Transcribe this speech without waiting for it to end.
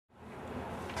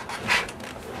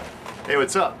Hey,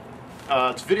 what's up?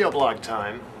 It's video blog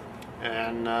time,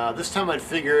 and this time I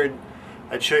figured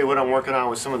I'd show you what I'm working on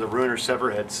with some of the Ruiner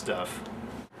Severhead stuff.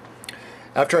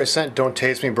 After I sent Don't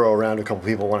Tase Me Bro around to a couple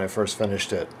people when I first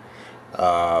finished it,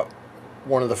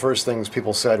 one of the first things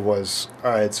people said was,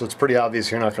 alright, so it's pretty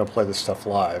obvious you're not going to play this stuff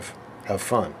live. Have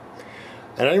fun.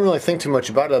 And I didn't really think too much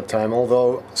about it at the time,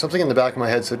 although something in the back of my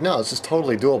head said, no, this is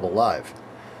totally doable live.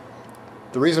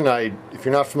 The reason if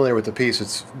you're not familiar with the piece,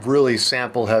 it's really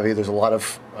sample heavy. There's a lot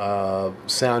of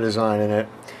sound design in it,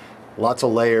 lots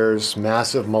of layers,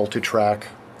 massive multi-track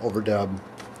overdub.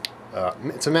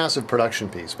 It's a massive production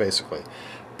piece, basically.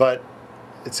 But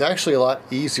it's actually a lot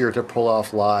easier to pull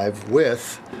off live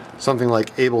with something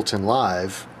like Ableton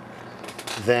Live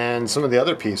than some of the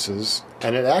other pieces.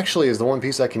 And it actually is the one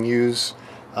piece I can use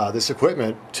this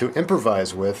equipment to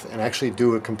improvise with and actually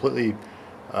do a completely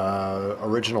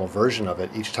original version of it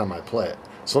each time I play it.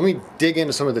 So let me dig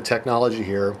into some of the technology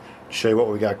here to show you what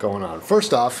we got going on.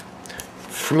 First off,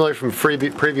 familiar from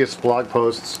previous blog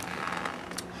posts,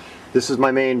 this is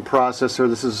my main processor.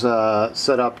 This is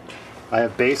set up. I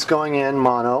have bass going in,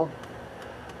 mono,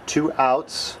 2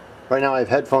 outs. Right now I have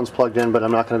headphones plugged in, but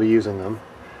I'm not going to be using them.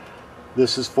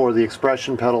 This is for the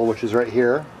expression pedal, which is right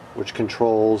here, which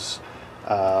controls,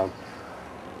 I'll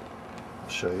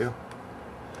show you,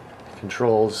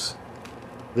 controls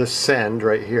this send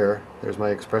right here. There's my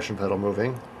expression pedal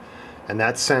moving, and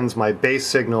that sends my bass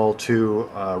signal to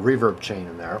a reverb chain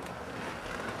in there.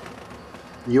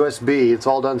 USB, it's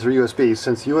all done through USB.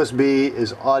 Since USB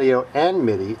is audio and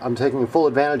MIDI, I'm taking full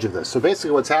advantage of this. So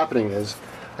basically what's happening is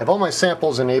I have all my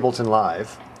samples in Ableton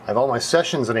Live, I have all my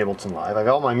sessions in Ableton Live, I have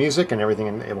all my music and everything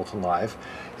in Ableton Live.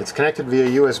 It's connected via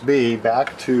USB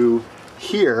back to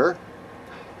here.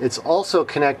 It's also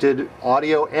connected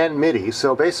audio and MIDI,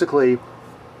 so basically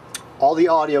all the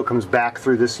audio comes back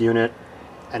through this unit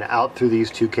and out through these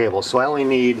 2 cables. So I only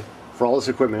need, for all this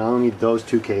equipment, I only need those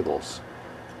 2 cables,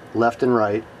 left and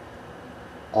right.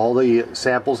 All the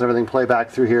samples and everything play back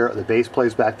through here, the bass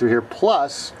plays back through here,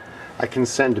 plus I can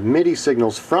send MIDI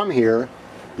signals from here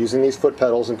using these foot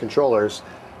pedals and controllers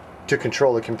to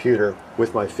control the computer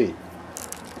with my feet.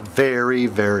 Very,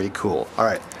 very cool.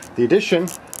 Alright, the addition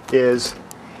is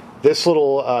this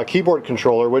little keyboard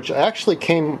controller, which actually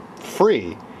came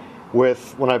free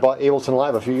with when I bought Ableton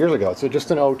Live a few years ago. It's just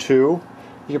an O2. You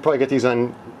can probably get these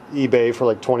on eBay for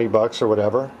like 20 bucks or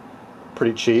whatever.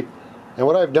 Pretty cheap. And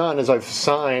what I've done is I've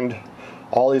assigned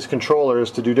all these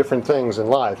controllers to do different things in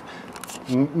live.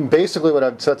 Basically what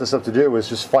I've set this up to do is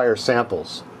just fire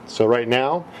samples. So right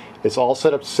now, it's all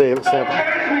set up to save sample. Don't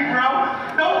tase me, bro!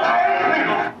 Don't tase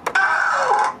me!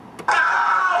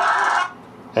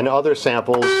 And other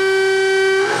samples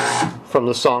from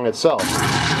the song itself.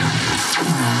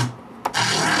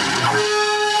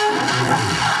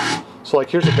 So like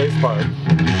here's the bass part,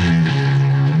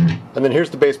 and then here's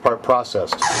the bass part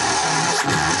processed.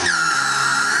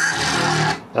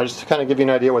 Now just to kind of give you an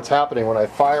idea what's happening, when I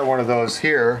fire one of those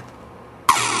here,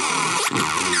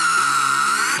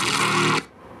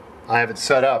 I have it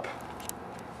set up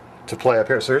to play up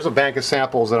here. So here's a bank of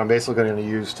samples that I'm basically going to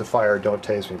use to fire Don't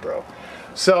Tase Me Bro.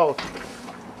 So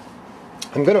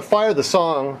I'm going to fire the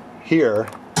song here.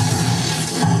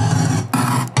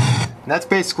 And that's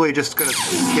basically just going to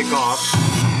kick off.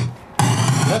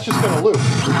 And that's just going to loop.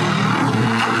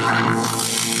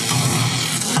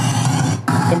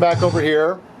 Come back over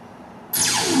here.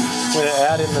 I'm going to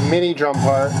add in the MIDI drum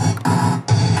part.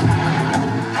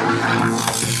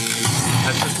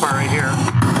 That's this part right here.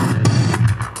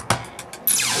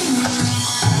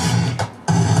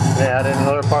 Add in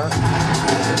another part.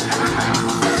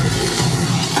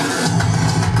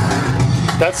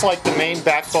 That's like the main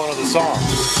backbone of the song.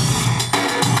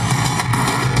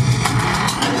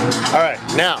 Alright,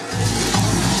 now,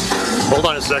 hold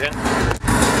on a second.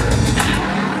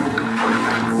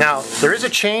 Now, there is a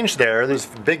change there. There's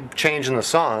a big change in the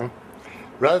song.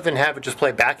 Rather than have it just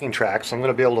play backing tracks, I'm going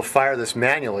to be able to fire this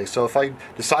manually. So if I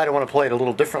decide I want to play it a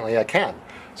little differently, I can.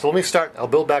 So let me start, I'll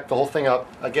build back the whole thing up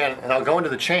again, and I'll go into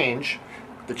the change.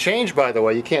 The change, by the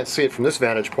way, you can't see it from this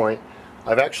vantage point.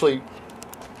 I've actually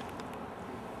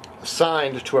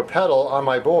assigned to a pedal on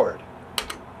my board.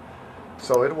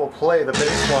 So it will play the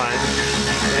bass line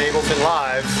in Ableton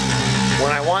Live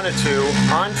when I want it to,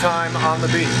 on time, on the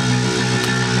beat.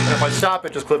 And if I stop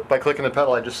it just by clicking the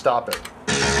pedal, I just stop it.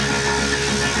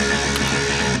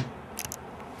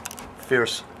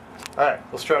 Fierce. Alright,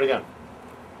 let's try it again.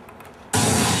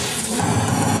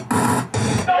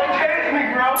 Don't tase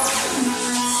me, bro!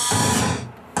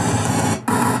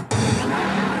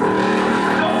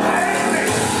 Don't tase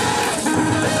me!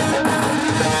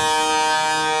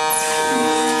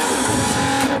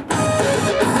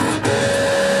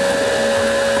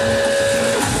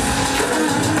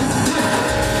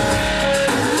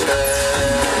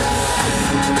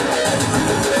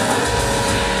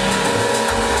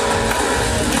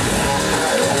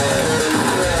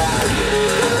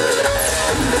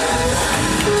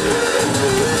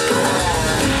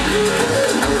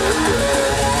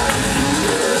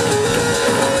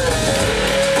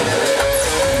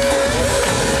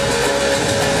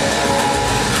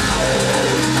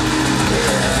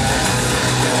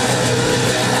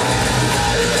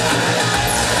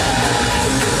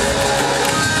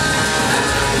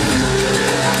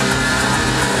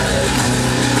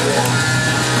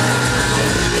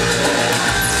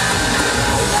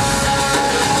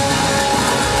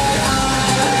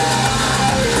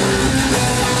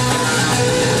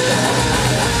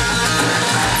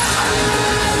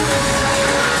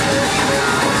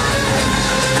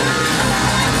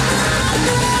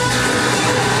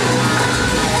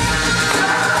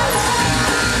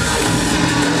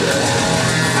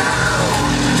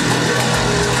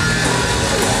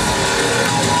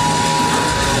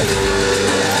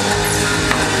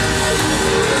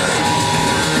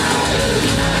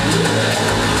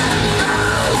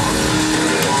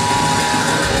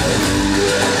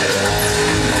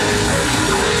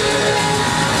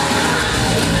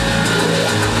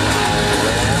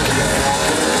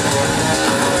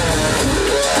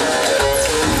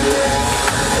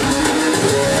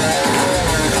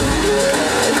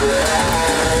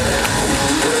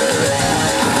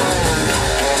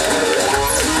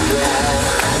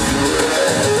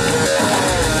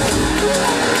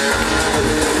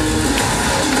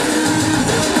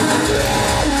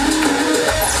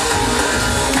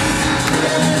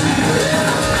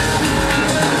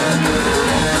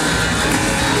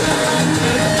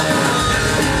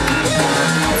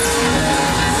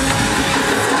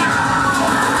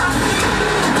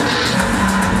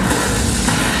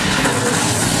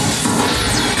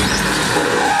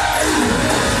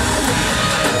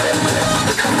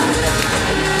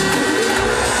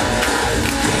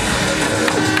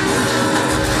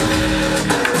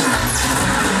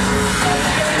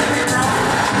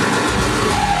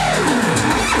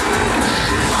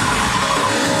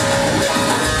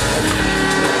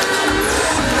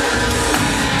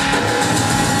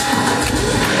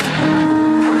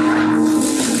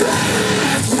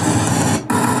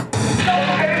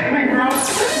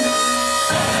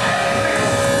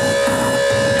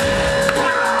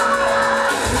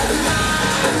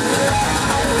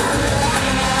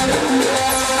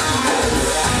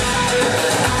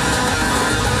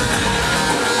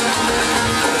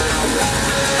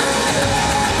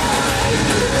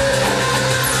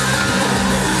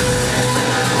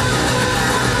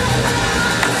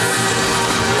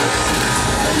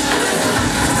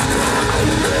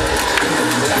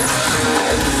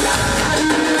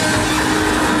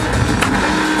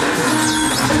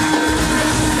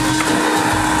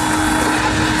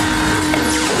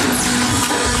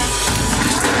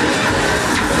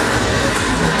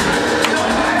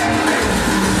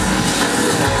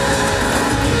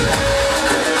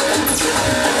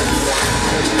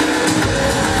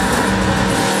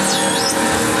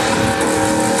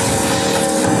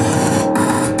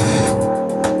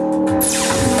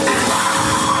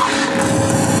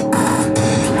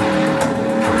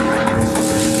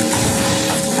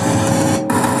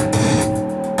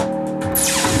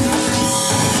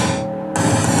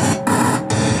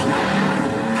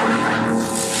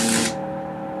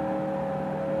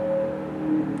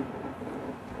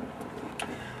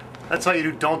 That's how you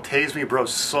do Don't Tase Me Bro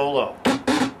solo.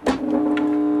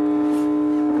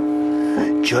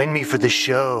 Join me for the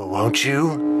show, won't you?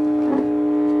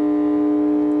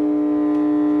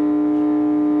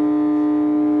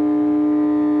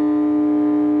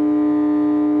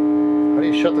 How do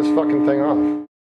you shut this fucking thing off?